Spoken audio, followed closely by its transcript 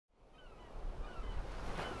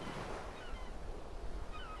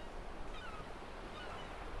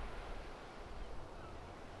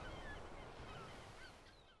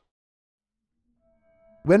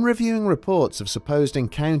When reviewing reports of supposed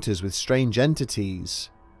encounters with strange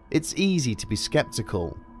entities, it's easy to be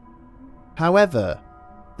skeptical. However,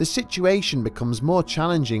 the situation becomes more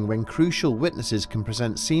challenging when crucial witnesses can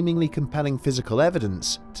present seemingly compelling physical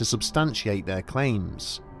evidence to substantiate their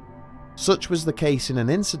claims. Such was the case in an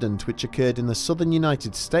incident which occurred in the southern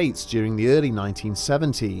United States during the early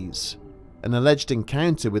 1970s, an alleged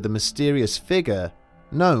encounter with a mysterious figure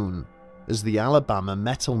known as the Alabama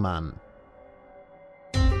Metal Man.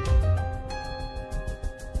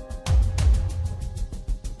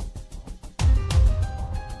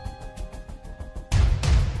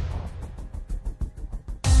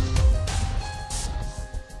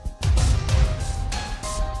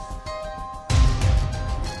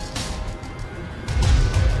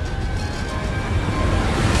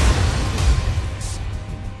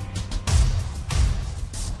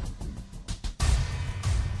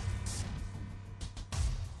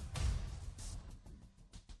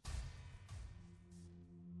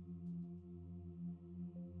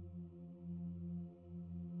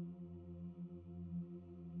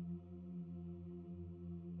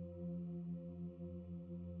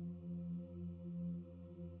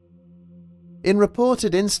 In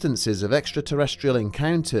reported instances of extraterrestrial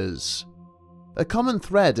encounters, a common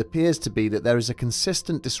thread appears to be that there is a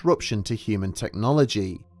consistent disruption to human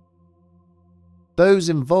technology. Those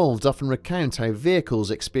involved often recount how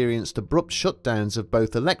vehicles experienced abrupt shutdowns of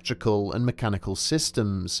both electrical and mechanical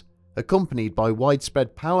systems, accompanied by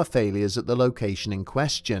widespread power failures at the location in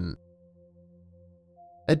question.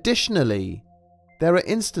 Additionally, there are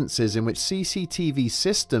instances in which CCTV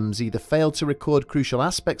systems either failed to record crucial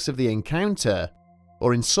aspects of the encounter,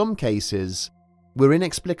 or in some cases, were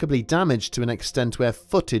inexplicably damaged to an extent where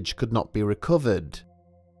footage could not be recovered.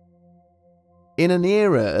 In an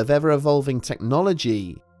era of ever-evolving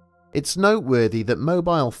technology, it's noteworthy that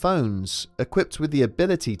mobile phones, equipped with the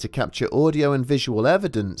ability to capture audio and visual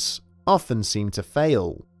evidence, often seem to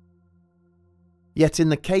fail. Yet in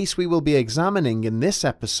the case we will be examining in this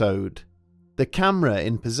episode, the camera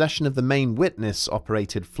in possession of the main witness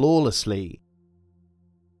operated flawlessly.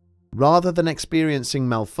 Rather than experiencing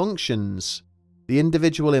malfunctions, the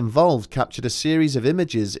individual involved captured a series of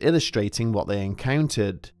images illustrating what they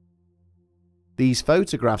encountered. These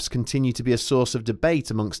photographs continue to be a source of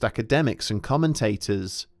debate amongst academics and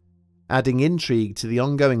commentators, adding intrigue to the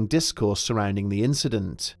ongoing discourse surrounding the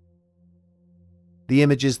incident. The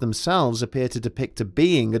images themselves appear to depict a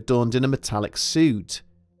being adorned in a metallic suit,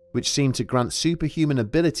 which seemed to grant superhuman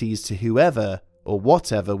abilities to whoever or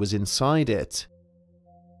whatever was inside it.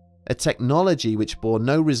 A technology which bore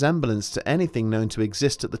no resemblance to anything known to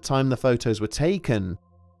exist at the time the photos were taken,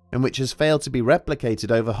 and which has failed to be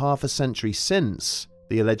replicated over half a century since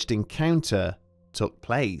the alleged encounter took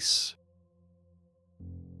place.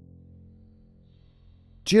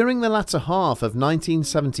 During the latter half of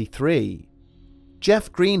 1973,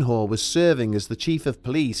 Jeff Greenhaw was serving as the chief of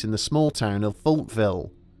police in the small town of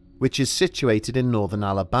Faultville, which is situated in northern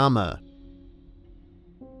Alabama.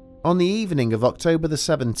 On the evening of October the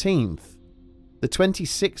 17th, the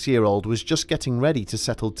 26-year-old was just getting ready to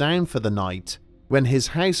settle down for the night when his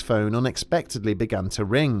house phone unexpectedly began to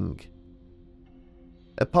ring.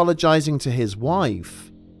 Apologizing to his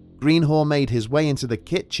wife, Greenhaw made his way into the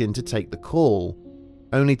kitchen to take the call,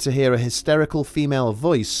 only to hear a hysterical female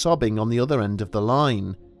voice sobbing on the other end of the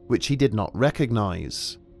line, which he did not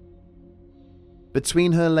recognize.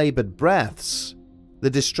 Between her laboured breaths, the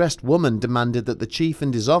distressed woman demanded that the chief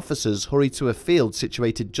and his officers hurry to a field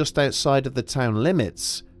situated just outside of the town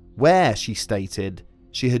limits, where, she stated,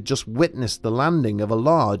 she had just witnessed the landing of a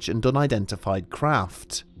large and unidentified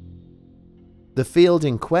craft. The field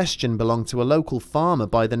in question belonged to a local farmer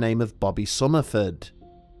by the name of Bobby Summerford.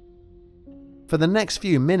 For the next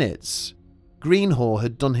few minutes, Greenhaw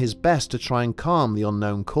had done his best to try and calm the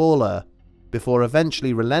unknown caller, before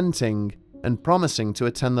eventually relenting and promising to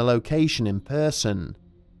attend the location in person.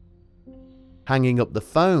 Hanging up the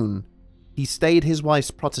phone, he stayed his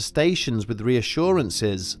wife's protestations with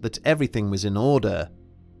reassurances that everything was in order,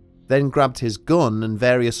 then grabbed his gun and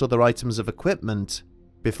various other items of equipment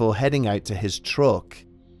before heading out to his truck.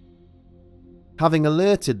 Having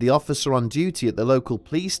alerted the officer on duty at the local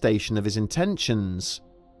police station of his intentions,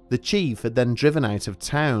 the chief had then driven out of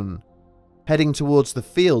town, heading towards the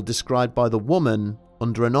field described by the woman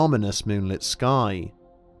under an ominous moonlit sky.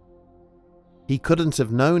 He couldn't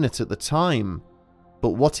have known it at the time,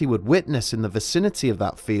 but what he would witness in the vicinity of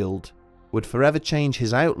that field would forever change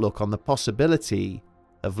his outlook on the possibility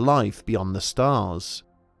of life beyond the stars.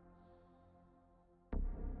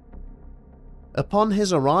 Upon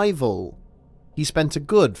his arrival, he spent a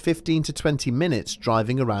good 15 to 20 minutes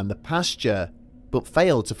driving around the pasture, but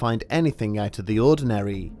failed to find anything out of the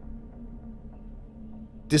ordinary.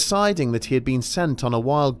 Deciding that he had been sent on a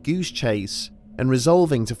wild goose chase and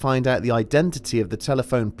resolving to find out the identity of the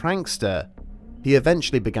telephone prankster, he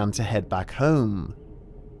eventually began to head back home.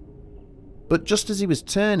 But just as he was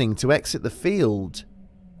turning to exit the field,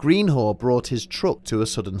 Greenhaw brought his truck to a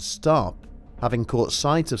sudden stop, having caught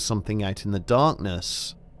sight of something out in the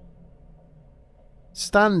darkness.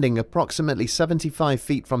 Standing approximately 75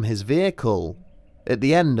 feet from his vehicle, at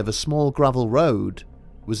the end of a small gravel road,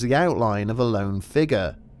 was the outline of a lone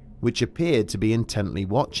figure, which appeared to be intently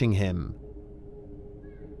watching him.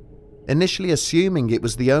 Initially assuming it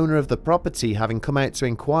was the owner of the property having come out to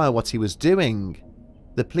inquire what he was doing,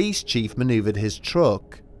 the police chief maneuvered his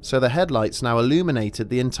truck so the headlights now illuminated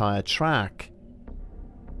the entire track.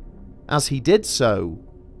 As he did so,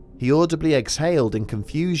 he audibly exhaled in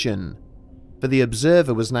confusion, for the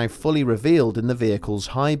observer was now fully revealed in the vehicle's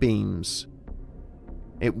high beams.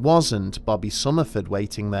 It wasn't Bobby Summerford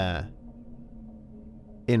waiting there.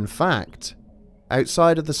 In fact,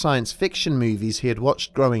 outside of the science fiction movies he had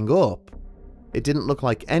watched growing up, it didn't look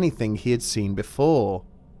like anything he had seen before.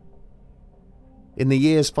 In the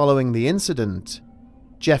years following the incident,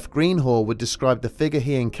 Jeff Greenhaw would describe the figure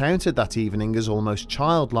he encountered that evening as almost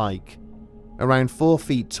childlike, around 4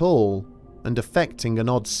 feet tall and affecting an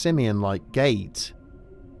odd simian-like gait.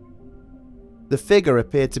 The figure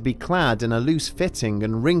appeared to be clad in a loose-fitting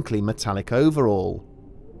and wrinkly metallic overall,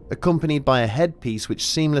 accompanied by a headpiece which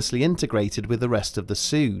seamlessly integrated with the rest of the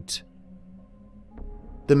suit.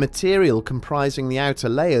 The material comprising the outer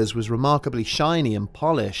layers was remarkably shiny and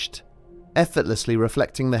polished, effortlessly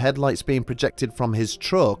reflecting the headlights being projected from his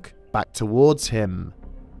truck back towards him.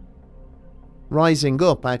 Rising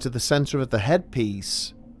up out of the center of the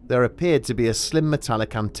headpiece, there appeared to be a slim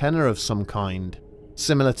metallic antenna of some kind,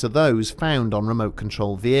 similar to those found on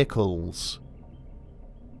remote-control vehicles.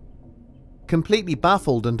 Completely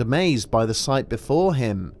baffled and amazed by the sight before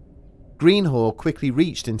him, Greenhaw quickly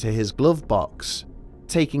reached into his glove box,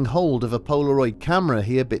 taking hold of a Polaroid camera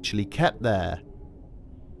he habitually kept there.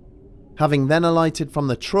 Having then alighted from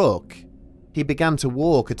the truck, he began to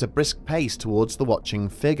walk at a brisk pace towards the watching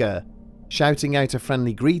figure, shouting out a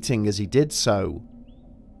friendly greeting as he did so.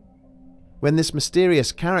 When this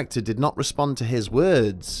mysterious character did not respond to his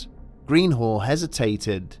words, Greenhaw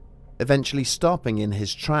hesitated, eventually stopping in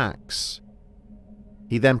his tracks.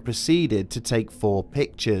 He then proceeded to take 4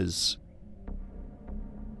 pictures.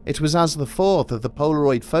 It was as the 4th of the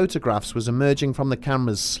Polaroid photographs was emerging from the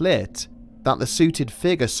camera's slit that the suited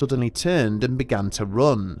figure suddenly turned and began to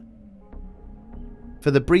run. For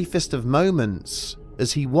the briefest of moments,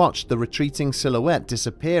 as he watched the retreating silhouette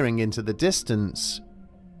disappearing into the distance,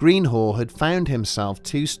 Greenhaw had found himself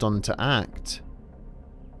too stunned to act.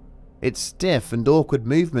 Its stiff and awkward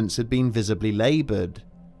movements had been visibly laboured,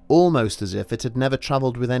 almost as if it had never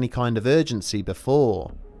travelled with any kind of urgency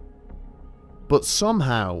before. But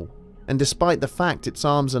somehow, and despite the fact its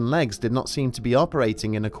arms and legs did not seem to be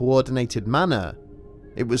operating in a coordinated manner,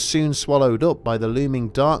 it was soon swallowed up by the looming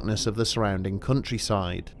darkness of the surrounding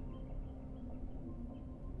countryside.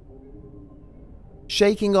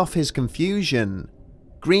 Shaking off his confusion,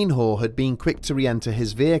 Greenhaw had been quick to re-enter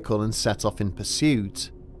his vehicle and set off in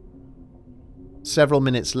pursuit. Several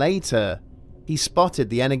minutes later, he spotted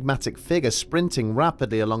the enigmatic figure sprinting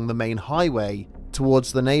rapidly along the main highway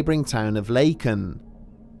towards the neighbouring town of Laken.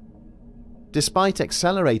 Despite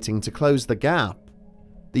accelerating to close the gap,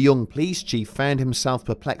 the young police chief found himself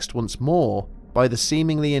perplexed once more by the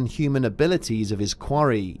seemingly inhuman abilities of his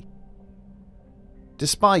quarry.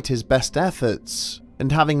 Despite his best efforts,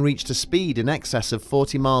 and having reached a speed in excess of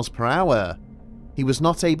 40 miles per hour, he was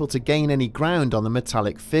not able to gain any ground on the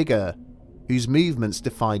metallic figure, whose movements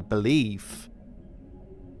defied belief.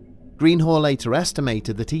 Greenhaw later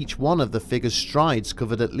estimated that each one of the figure's strides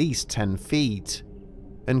covered at least 10 feet,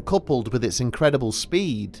 and coupled with its incredible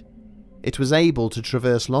speed, it was able to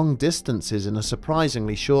traverse long distances in a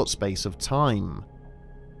surprisingly short space of time.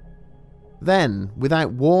 Then,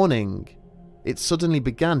 without warning, it suddenly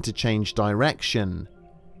began to change direction,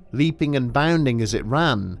 leaping and bounding as it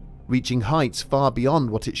ran, reaching heights far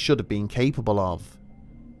beyond what it should have been capable of.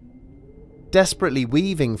 Desperately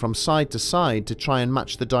weaving from side to side to try and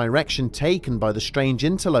match the direction taken by the strange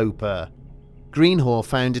interloper, Greenhaw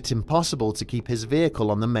found it impossible to keep his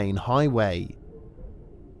vehicle on the main highway.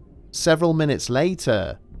 Several minutes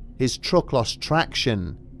later, his truck lost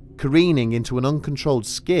traction, careening into an uncontrolled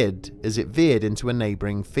skid as it veered into a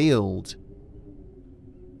neighbouring field.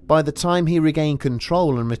 By the time he regained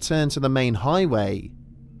control and returned to the main highway,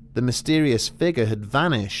 the mysterious figure had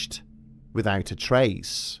vanished without a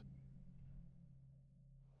trace.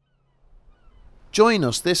 Join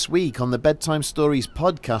us this week on the Bedtime Stories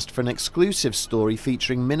podcast for an exclusive story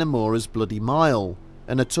featuring Minnamora's Bloody Mile,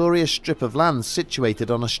 a notorious strip of land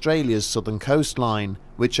situated on Australia's southern coastline,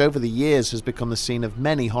 which over the years has become the scene of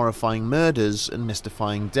many horrifying murders and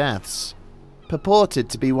mystifying deaths. Purported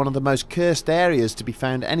to be one of the most cursed areas to be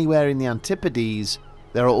found anywhere in the Antipodes,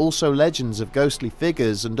 there are also legends of ghostly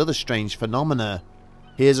figures and other strange phenomena.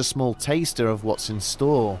 Here's a small taster of what's in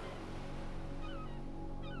store.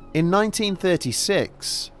 In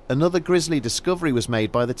 1936, another grisly discovery was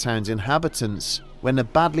made by the town's inhabitants when a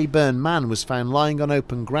badly burned man was found lying on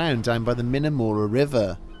open ground down by the Minnamora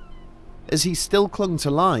River. As he still clung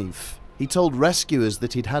to life, he told rescuers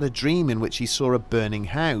that he'd had a dream in which he saw a burning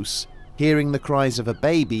house, hearing the cries of a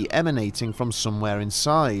baby emanating from somewhere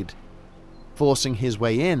inside. Forcing his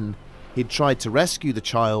way in, he'd tried to rescue the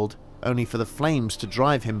child, only for the flames to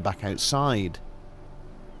drive him back outside.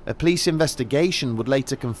 A police investigation would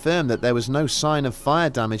later confirm that there was no sign of fire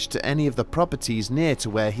damage to any of the properties near to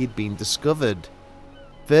where he'd been discovered.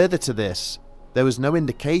 Further to this, there was no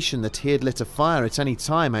indication that he had lit a fire at any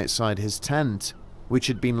time outside his tent, which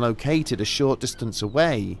had been located a short distance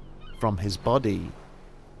away from his body.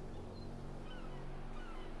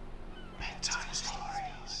 Bedtime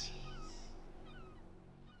Stories.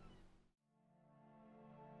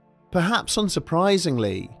 Perhaps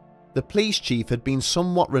unsurprisingly, the police chief had been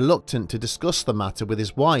somewhat reluctant to discuss the matter with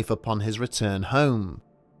his wife upon his return home.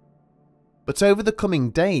 But over the coming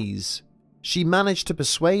days, she managed to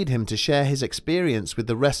persuade him to share his experience with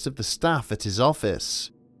the rest of the staff at his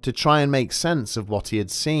office, to try and make sense of what he had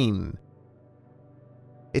seen.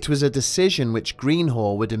 It was a decision which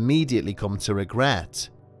Greenhaw would immediately come to regret,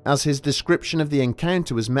 as his description of the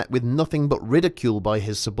encounter was met with nothing but ridicule by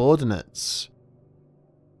his subordinates.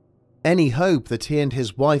 Any hope that he and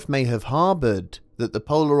his wife may have harboured, that the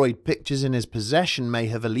Polaroid pictures in his possession may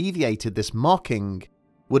have alleviated this mocking,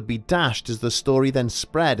 would be dashed as the story then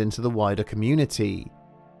spread into the wider community.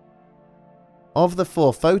 Of the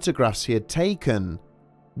 4 photographs he had taken,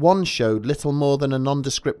 one showed little more than a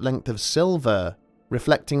nondescript length of silver,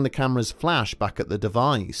 reflecting the camera's flash back at the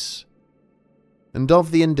device. And of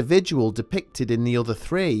the individual depicted in the other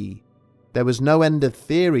 3, there was no end of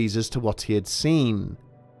theories as to what he had seen,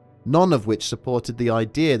 none of which supported the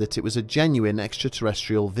idea that it was a genuine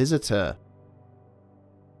extraterrestrial visitor.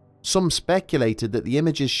 Some speculated that the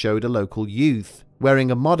images showed a local youth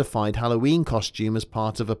wearing a modified Halloween costume as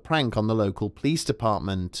part of a prank on the local police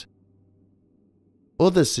department.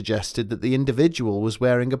 Others suggested that the individual was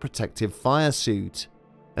wearing a protective fire suit,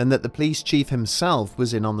 and that the police chief himself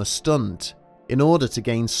was in on the stunt in order to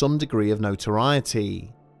gain some degree of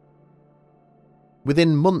notoriety.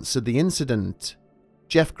 Within months of the incident,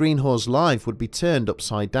 Jeff Greenhaw's life would be turned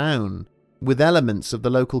upside down, with elements of the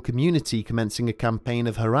local community commencing a campaign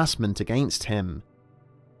of harassment against him.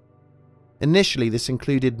 Initially, this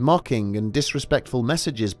included mocking and disrespectful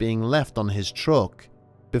messages being left on his truck,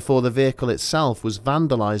 before the vehicle itself was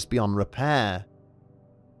vandalised beyond repair.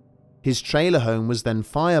 His trailer home was then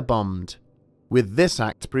firebombed, with this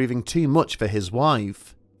act proving too much for his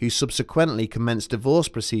wife, who subsequently commenced divorce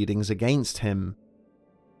proceedings against him.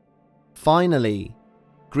 Finally,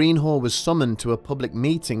 Greenhaw was summoned to a public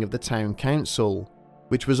meeting of the town council,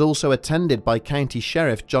 which was also attended by County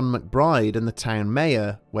Sheriff John McBride and the town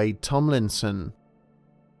mayor, Wade Tomlinson.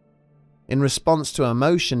 In response to a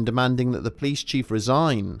motion demanding that the police chief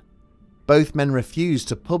resign, both men refused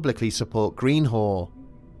to publicly support Greenhaw,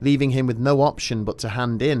 leaving him with no option but to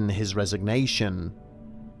hand in his resignation.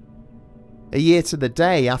 A year to the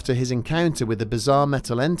day after his encounter with the bizarre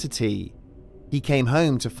metal entity, he came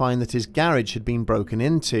home to find that his garage had been broken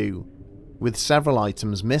into, with several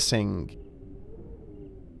items missing.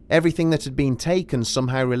 Everything that had been taken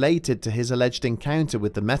somehow related to his alleged encounter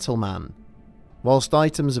with the metal man, whilst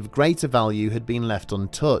items of greater value had been left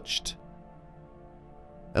untouched.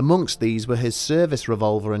 Amongst these were his service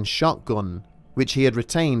revolver and shotgun, which he had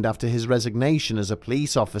retained after his resignation as a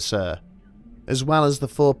police officer, as well as the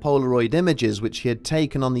 4 Polaroid images which he had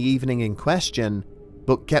taken on the evening in question,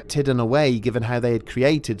 but kept hidden away given how they had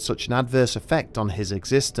created such an adverse effect on his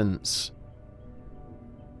existence.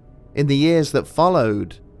 In the years that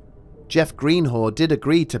followed, Jeff Greenhaw did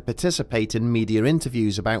agree to participate in media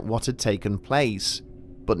interviews about what had taken place,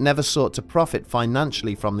 but never sought to profit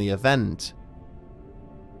financially from the event.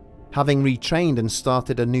 Having retrained and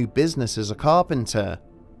started a new business as a carpenter,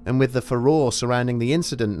 and with the furore surrounding the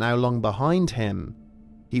incident now long behind him,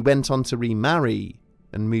 he went on to remarry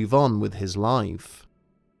and move on with his life.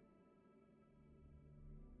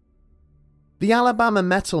 The Alabama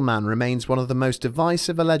Metal Man remains one of the most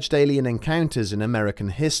divisive alleged alien encounters in American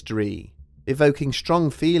history, evoking strong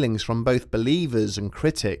feelings from both believers and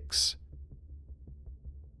critics.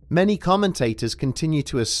 Many commentators continue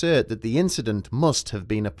to assert that the incident must have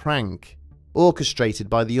been a prank, orchestrated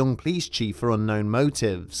by the young police chief for unknown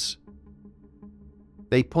motives.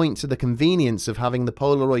 They point to the convenience of having the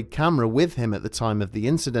Polaroid camera with him at the time of the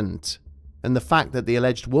incident, and the fact that the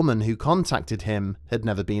alleged woman who contacted him had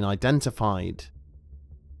never been identified.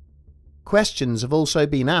 Questions have also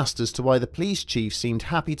been asked as to why the police chief seemed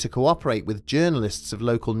happy to cooperate with journalists of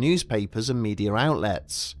local newspapers and media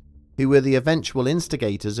outlets, who were the eventual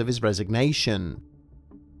instigators of his resignation.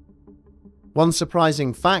 One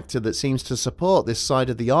surprising factor that seems to support this side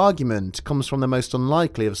of the argument comes from the most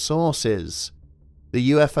unlikely of sources: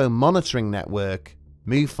 the UFO monitoring network,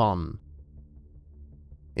 MUFON.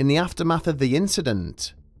 In the aftermath of the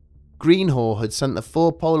incident, Greenhaw had sent the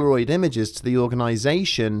 4 Polaroid images to the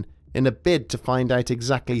organisation in a bid to find out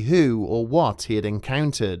exactly who or what he had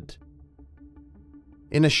encountered.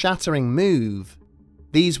 In a shattering move,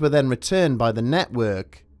 these were then returned by the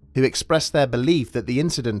network, who expressed their belief that the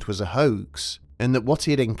incident was a hoax, and that what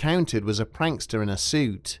he had encountered was a prankster in a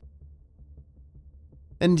suit.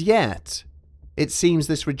 And yet, it seems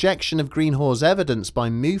this rejection of Greenhaw's evidence by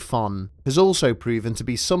MUFON has also proven to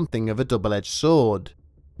be something of a double-edged sword,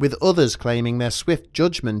 with others claiming their swift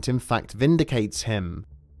judgment in fact vindicates him.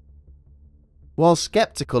 While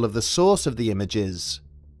skeptical of the source of the images,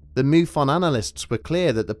 the MUFON analysts were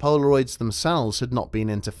clear that the Polaroids themselves had not been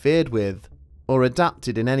interfered with, or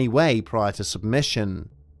adapted in any way prior to submission.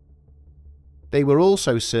 They were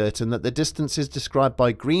also certain that the distances described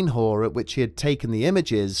by Greenhaw at which he had taken the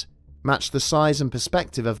images matched the size and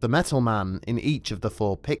perspective of the metal man in each of the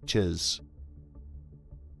 4 pictures.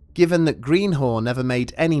 Given that Greenhaw never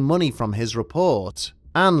made any money from his report,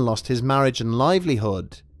 and lost his marriage and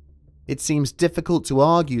livelihood, it seems difficult to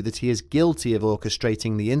argue that he is guilty of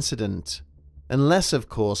orchestrating the incident, unless of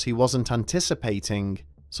course he wasn't anticipating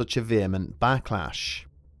such a vehement backlash.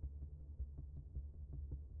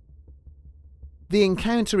 The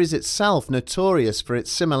encounter is itself notorious for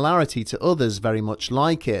its similarity to others very much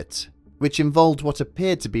like it, which involved what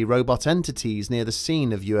appeared to be robot entities near the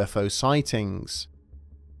scene of UFO sightings.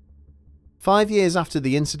 5 years after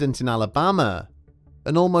the incident in Alabama,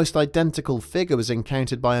 an almost identical figure was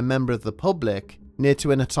encountered by a member of the public near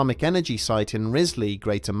to an atomic energy site in Risley,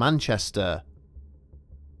 Greater Manchester.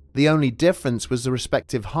 The only difference was the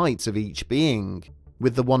respective heights of each being,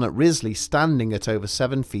 with the one at Risley standing at over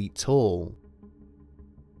 7 feet tall.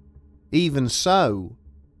 Even so,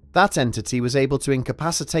 that entity was able to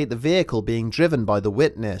incapacitate the vehicle being driven by the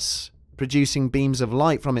witness, producing beams of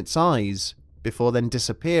light from its eyes, before then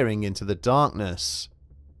disappearing into the darkness.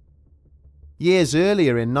 Years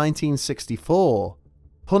earlier in 1964,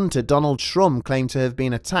 hunter Donald Shrum claimed to have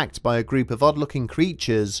been attacked by a group of odd-looking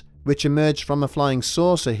creatures which emerged from a flying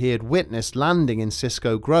saucer he had witnessed landing in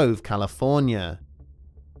Cisco Grove, California.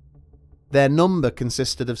 Their number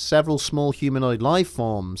consisted of several small humanoid life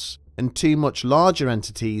forms and 2 much larger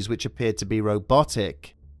entities which appeared to be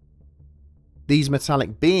robotic. These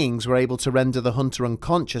metallic beings were able to render the hunter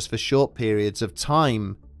unconscious for short periods of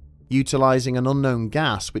time, utilizing an unknown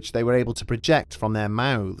gas which they were able to project from their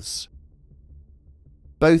mouths.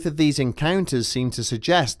 Both of these encounters seem to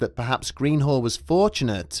suggest that perhaps Greenhaw was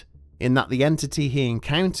fortunate in that the entity he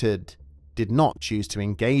encountered did not choose to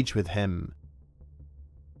engage with him.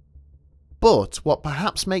 But what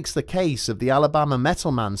perhaps makes the case of the Alabama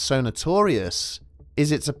Metal Man so notorious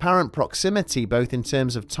is its apparent proximity both in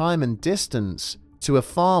terms of time and distance to a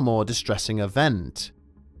far more distressing event.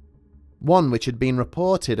 One which had been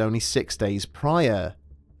reported only 6 days prior,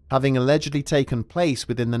 having allegedly taken place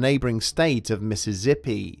within the neighbouring state of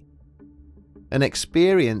Mississippi. An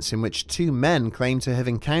experience in which 2 men claimed to have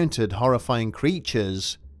encountered horrifying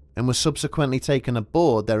creatures and were subsequently taken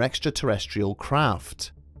aboard their extraterrestrial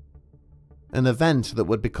craft. An event that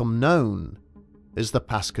would become known as the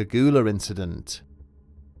Pascagoula incident.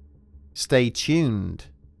 Stay tuned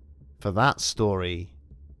for that story.